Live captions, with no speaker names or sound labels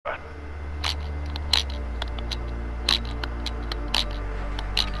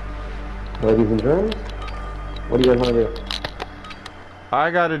Ladies and germs, what do you guys want to do?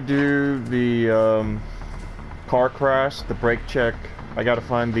 I gotta do the car crash, the brake check. I gotta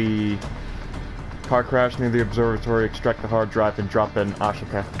find the car crash near the observatory, extract the hard drive, and drop in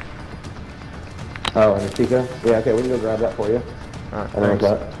Ashika. Oh, and Ashika? Yeah, okay, we can go grab that for you. Alright, thanks.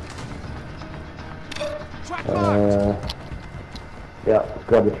 Yeah,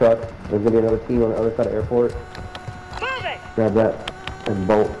 grab the truck. There's gonna be another team on the other side of airport. Grab that and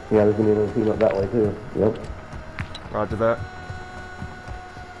bolt. Yeah, there's gonna be another team up that way too. Yep. Roger that.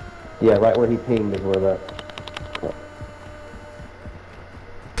 Yeah, right where he pinged is where that. Yeah.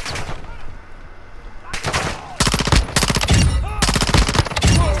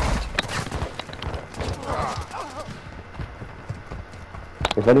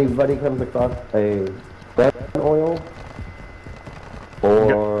 If anybody comes across a gun oil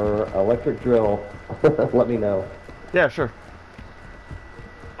or electric drill, let me know. Yeah, sure.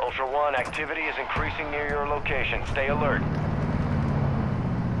 Ultra One, activity is increasing near your location. Stay alert.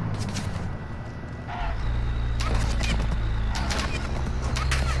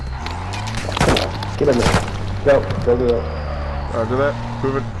 Get in there. Go do it. Roger that.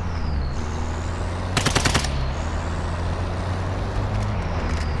 Move it.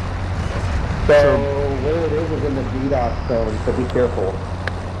 So where it is in the DDoS zone, so be careful.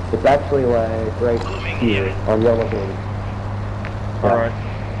 It's actually like right here on yellow thing. Alright.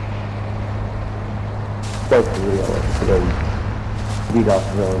 Close to the DDoS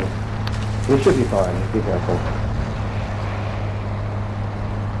zone. We should be fine, be careful.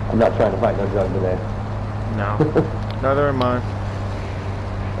 I'm not trying to fight no jug today. No. Neither am I.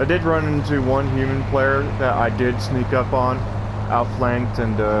 I did run into one human player that I did sneak up on, outflanked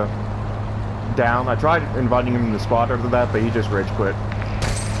and down. I tried inviting him in the spot after that, but he just rage quit.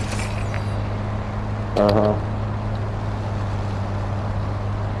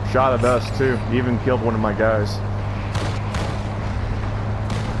 Shot at us too. He even killed one of my guys.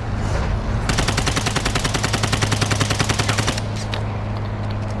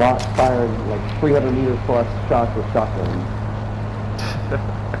 Boss fired like 300 meters plus shots with shotguns.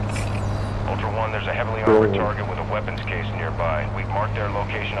 Ultra One, there's a heavily armored target with a weapons case nearby. We've marked their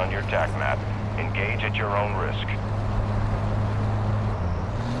location on your TAC map. Engage at your own risk.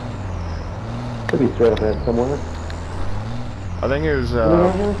 Could be straight up ahead somewhere. I think it was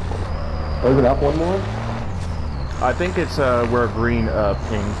Or is it up one more? I think it's where green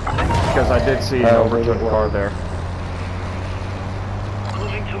pinged. Because I did see an overturned car there.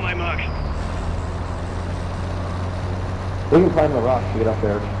 Moving to my mark. We can climb the rocks to get up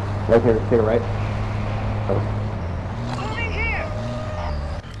there. Right here, to the right. Oh. Moving here.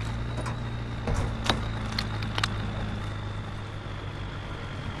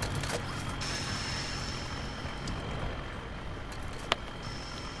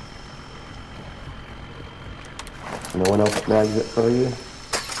 No one else snags it for you?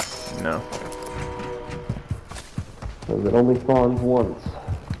 No. Because it only spawns once.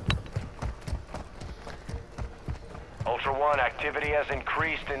 Ultra One, activity has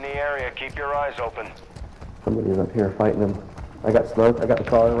increased in the area. Keep your eyes open. Somebody's up here fighting him. I got smoke. I got the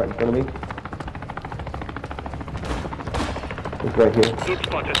car right in front of me. It's right here. Good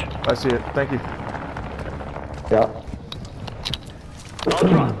spotted. I see it. Thank you. Yeah.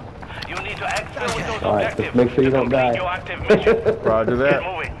 Ultra, you need to exfil with those Alright, objectives. just make sure you don't die. Your active mission. Roger that.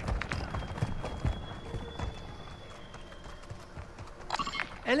 Get moving.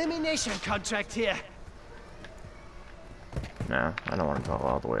 Elimination contract here. Nah, I don't want to go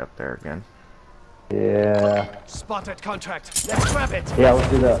all the way up there again. Yeah. Spotted contract. Let's grab it. Yeah, let's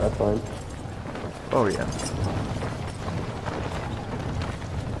do that. That's fine. Oh yeah.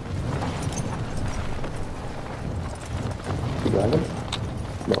 You driving?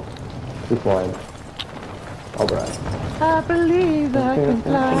 No. He's flying. I'll drive. I believe I can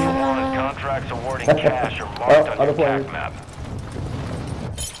Ultra One, contracts awarding cash are marked on other your plane. TAC map.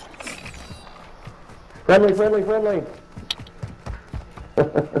 Friendly, friendly, friendly!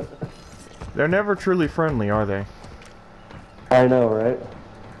 They're never truly friendly, are they? I know, right?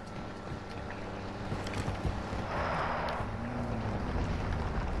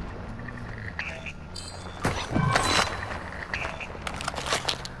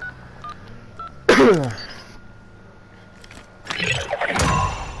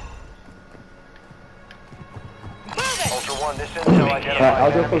 Ultra One, this intel identifies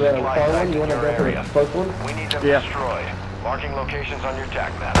I'll go for the enemy far supply one. You want to sites in go your for the area. close one? We need them Yeah. destroyed. Marking locations on your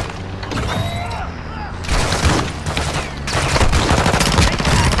TAC map.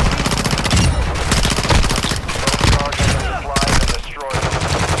 Charge on the supplies and destroy them.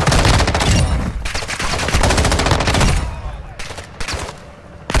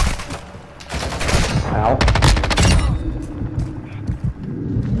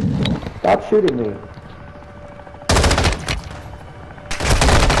 shooting me.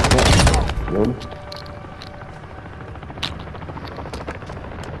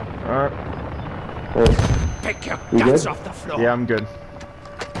 Alright. Pick your You guts good? off the floor. Yeah, I'm good.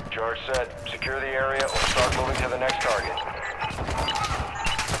 Charge set. Secure the area or start moving to the next target.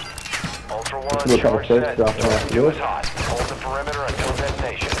 Ultra One, Look how charge close set. dropping off Target you. is hot. Hold the perimeter until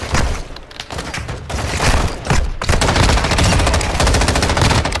detonation.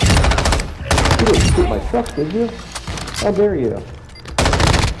 You didn't shoot my truck, did you? How dare you?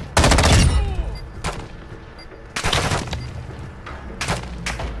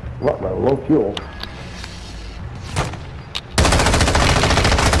 What, low fuel?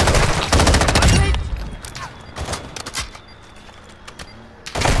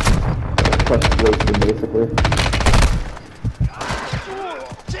 Truck's wasted, basically.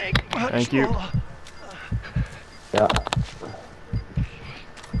 Thank you. Yeah.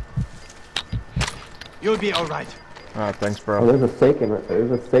 You'll be all right. Thanks, Oh, bro. there's a stake in this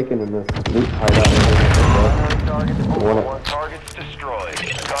loot hideout. Primary target, Ultra One targets destroyed.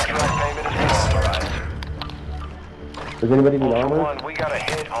 Contract payment is authorized. Does anybody need Ultra armor? One, we got a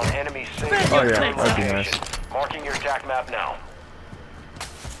hit on enemy safe. Oh yeah, that'd be nice. Marking your attack map now.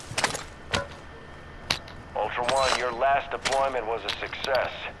 Ultra One, your last deployment was a success.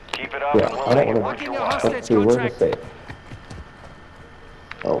 Keep it up Yeah, and we'll I make don't it wanna- worth your Marking your while. hostage. Let's see, where's the Contract. safe?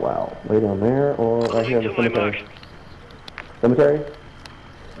 Oh wow, way down there or right here in the cemetery? Cemetery?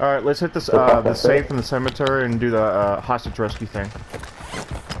 Alright, let's hit this, pop the that safe safe. in the cemetery and do the hostage rescue thing.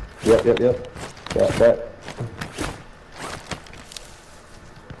 Yep. Yeah, that.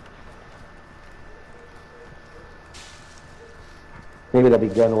 Maybe that'll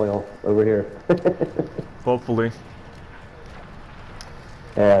be gun oil over here. Hopefully.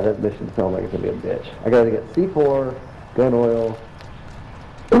 Yeah, that mission sounds like it's gonna be a bitch. I gotta get C4, gun oil,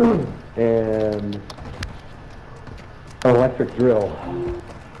 and an electric drill.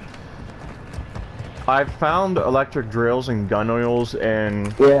 I've found electric drills and gun oils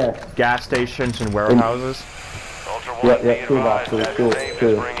in Yeah, gas stations and warehouses. Ultra Yeah, One, yeah, be toolbox, advised that tool, safe tool.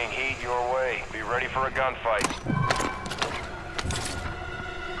 is bringing heat your way. Be ready for a gunfight.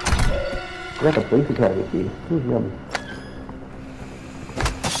 I got the police academy key. Yum.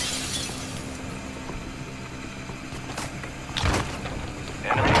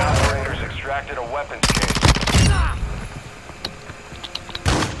 Enemy operators extracted a weapons case.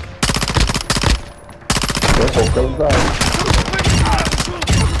 Careful, stay inside.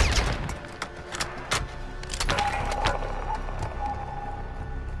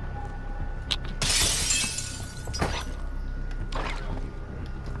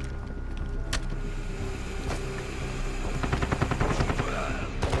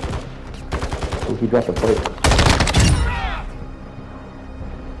 Oh, he dropped the plate.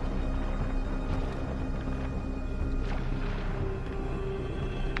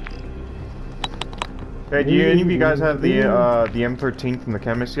 Hey, do any of you guys have the M13 from the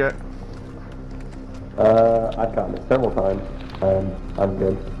chemist yet? I've gotten it several times. I'm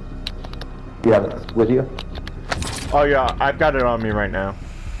good. You have it with you? Oh yeah, I've got it on me right now.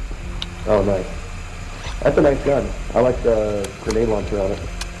 Oh, nice. That's a nice gun. I like the grenade launcher on it.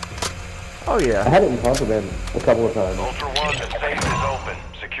 Oh I yeah. had it in contraband a couple of times. Ultra One, the safe is open.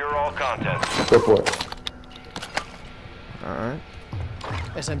 Secure all contents. Go for it. Alright.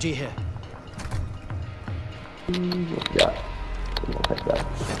 SMG here. What you got? I'm gonna take that.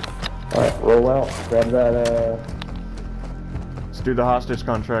 Alright, roll out. Grab that, Let's do the hostage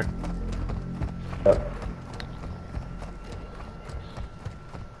contract. Yep.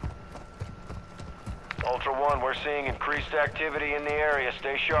 Ultra One, we're seeing increased activity in the area.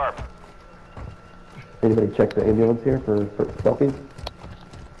 Stay sharp. Anybody check the ambulance here for selfies?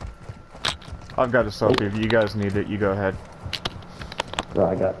 I've got a selfie. If you guys need it, you go ahead. No,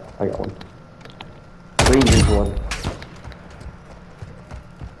 I got one. Green needs one.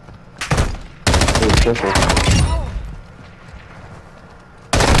 Green circle.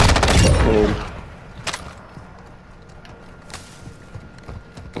 Green.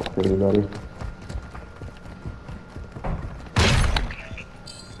 Anybody?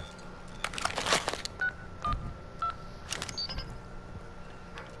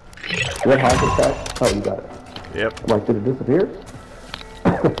 What hostage pack? Oh, you got it. Yep. I'm like, did it disappear?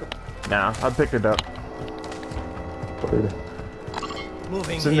 Nah, I picked it up. Weird.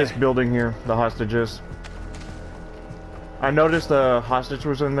 Moving It's in here. this building here, the hostages. I noticed the hostage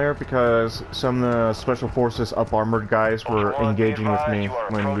was in there because some of the special forces up armored guys were Ultra One, be engaging with advised me you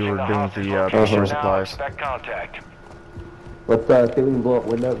are when we approaching were the doing hostage the location booster now. supplies. Expect contact. Let's see if we can blow up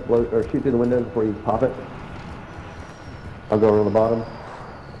windows, or shoot through the windows before you pop it. I'll go around the bottom.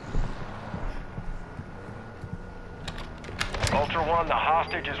 1, the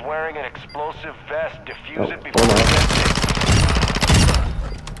hostage is wearing an explosive vest. Defuse it before hold it on. gets it.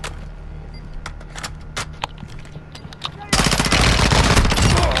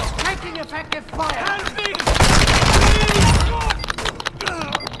 Taking effective fire! Help me!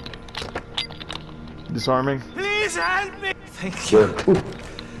 Disarming. Please help me! Thank you.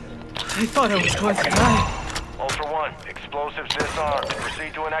 I thought I was going to die. Ultra 1, explosives disarmed.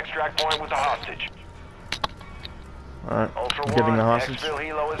 Proceed to an extract point with the hostage. Alright, Ultra I'm getting 1, the hostage. exfil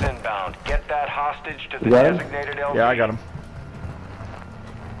helo is inbound. Get that hostage to the You got him? designated LZ. Yeah, I got him.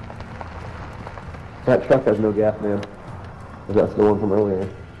 That truck has no gas, man. If that's the one from earlier.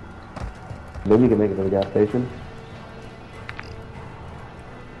 Maybe you can make it to the gas station.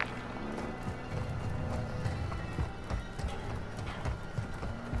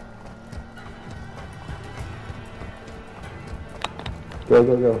 Go,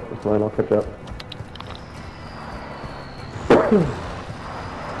 go, go. It's fine, I'll catch up.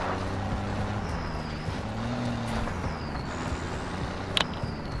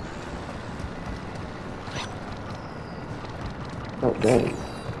 Oh, dang.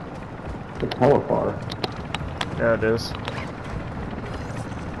 It's hella far. Yeah, it is.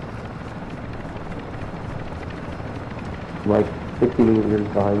 Like 60 meters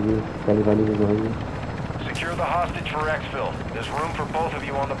behind you, 75 meters behind you. Secure the hostage for exfil. There's room for both of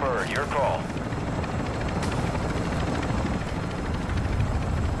you on the bird. Your call.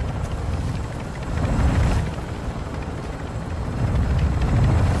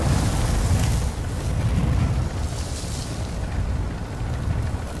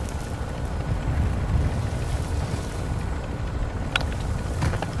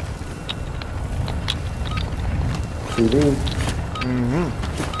 TV. Mm-hmm.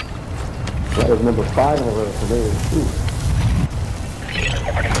 That was number 5 over for me. Ooh.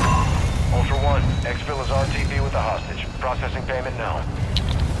 Ultra 1, exfil is RTB with the hostage. Processing payment now.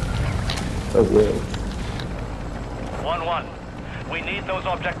 So good. 1-1. We need those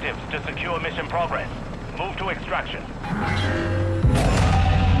objectives to secure mission progress. Move to extraction.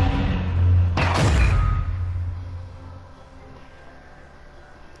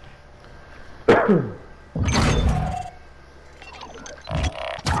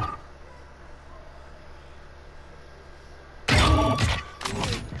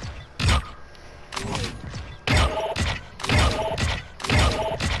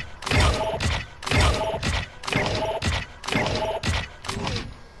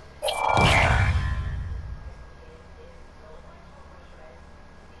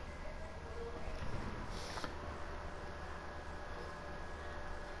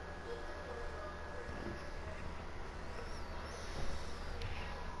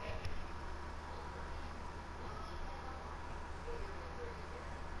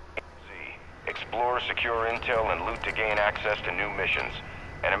 Explore, secure intel, and loot to gain access to new missions.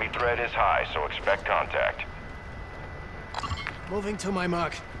 Enemy threat is high, so expect contact. Moving to my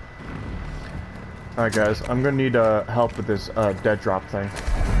mark. Alright guys, I'm gonna need help with this dead drop thing.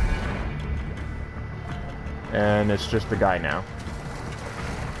 And it's just the guy now.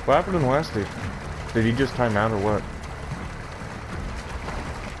 What happened in the last dude? Did he just time out or what?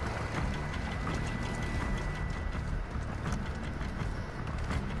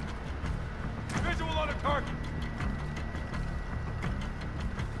 Visual on a target.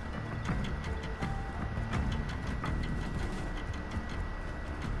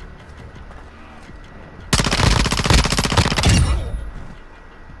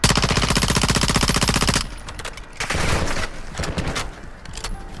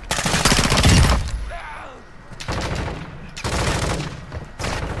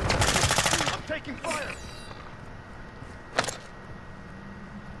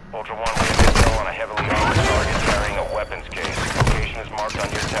 Ultra 1, we have intel on a heavily armored target carrying a weapons case. Location is marked on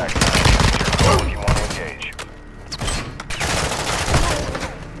your tac map. It's your call if you want to engage.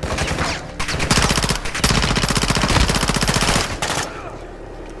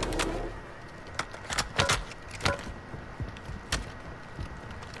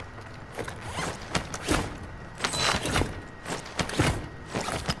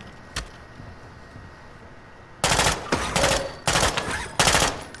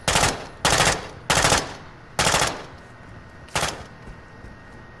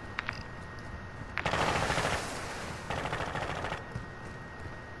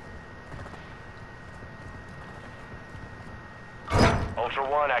 Ultra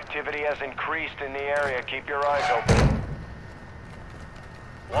 1, activity has increased in the area. Keep your eyes open.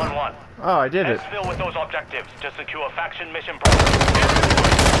 1-1. Oh, I did it. Exfil with those objectives to secure faction mission progress.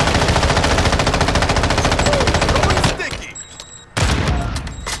 Sticky!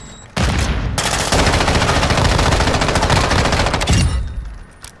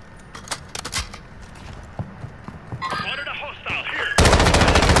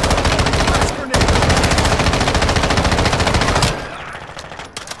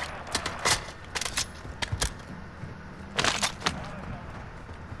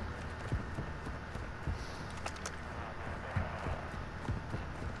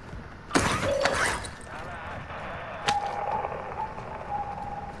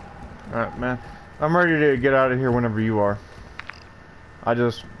 Alright, man. I'm ready to get out of here whenever you are. I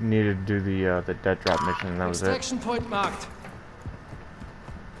just needed to do the dead drop mission, and that was it. Extraction point marked.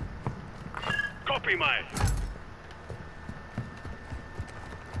 Copy, mate.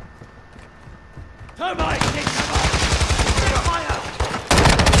 Thermite, take cover! Fire!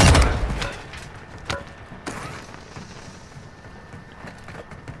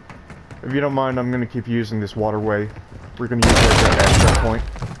 If you don't mind, I'm gonna keep using this waterway. We're gonna use it as an extra point.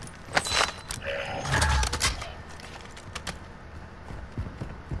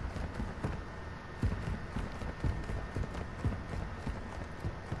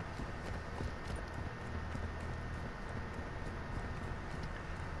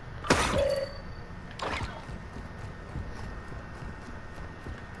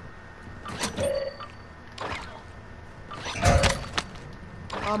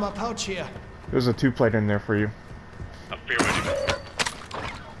 Armor pouch here. There's a 2-plate in there for you. Affirmative.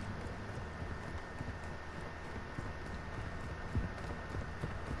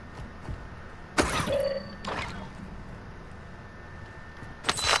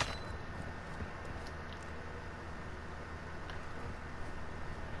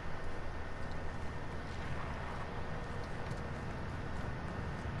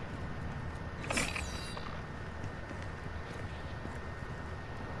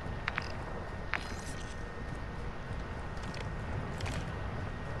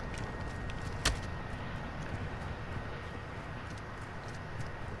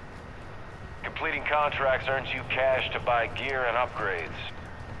 Completing contracts earns you cash to buy gear and upgrades.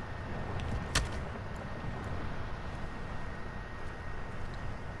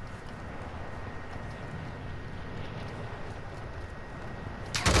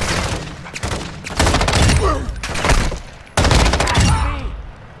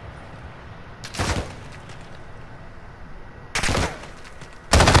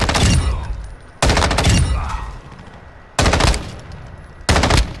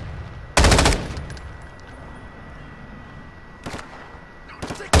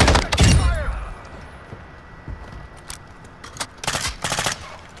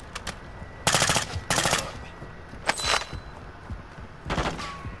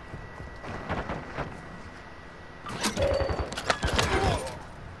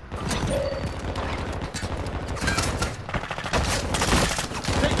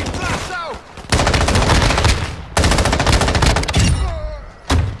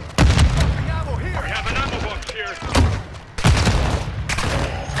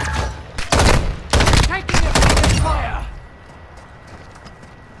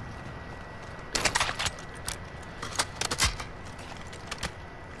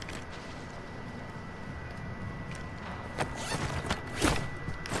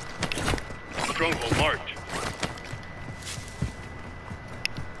 Stronghold marked.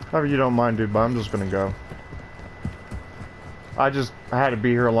 However you don't mind, dude, but I'm just gonna go. I had to be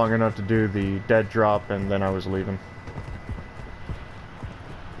here long enough to do the dead drop, and then I was leaving.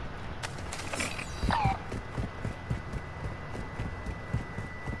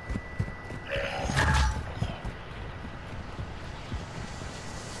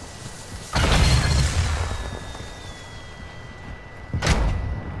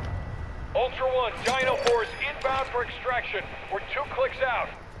 Ultra One, Dino Force inbound for extraction. We're 2 clicks out.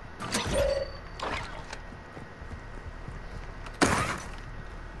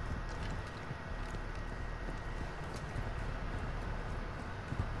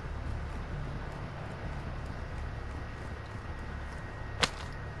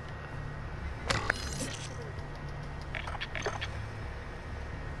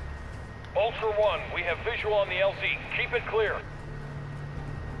 Ultra One, we have visual on the LZ. Keep it clear.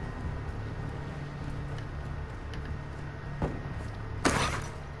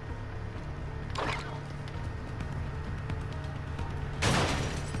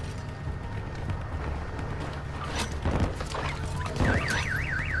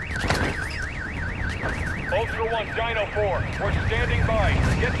 Ultra One, Dino 4, we're standing by.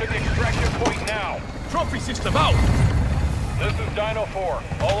 Get to the extraction point now. Trophy system out! This is Dino 4.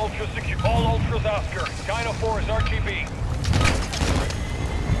 All Ultras Oscar. Dino 4 is RTB.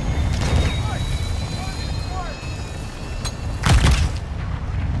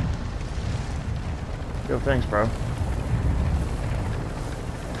 Yo, thanks, bro.